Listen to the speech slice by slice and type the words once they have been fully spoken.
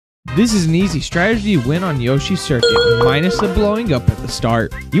This is an easy strategy to win on Yoshi Circuit, minus the blowing up at the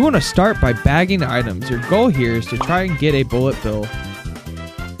start. You want to start by bagging items. Your goal here is to try and get a bullet bill.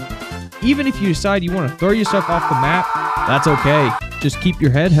 Even if you decide you want to throw yourself off the map, that's okay. Just keep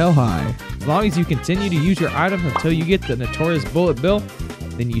your head held high. As long as you continue to use your items until you get the notorious bullet bill,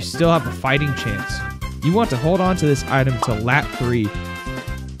 then you still have a fighting chance. You want to hold on to this item till lap 3.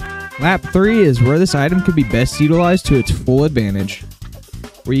 Lap 3 is where this item can be best utilized to its full advantage,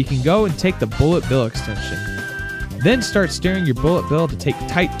 where you can go and take the bullet bill extension. Then start steering your bullet bill to take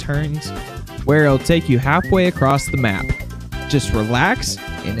tight turns where it'll take you halfway across the map. Just relax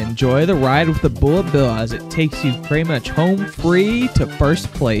and enjoy the ride with the bullet bill as it takes you pretty much home free to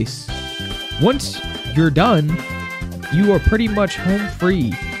first place. Once you're done, you are pretty much home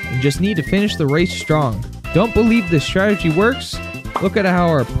free and just need to finish the race strong. Don't believe this strategy works? Look at how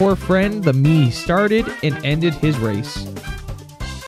our poor friend, the me, started and ended his race.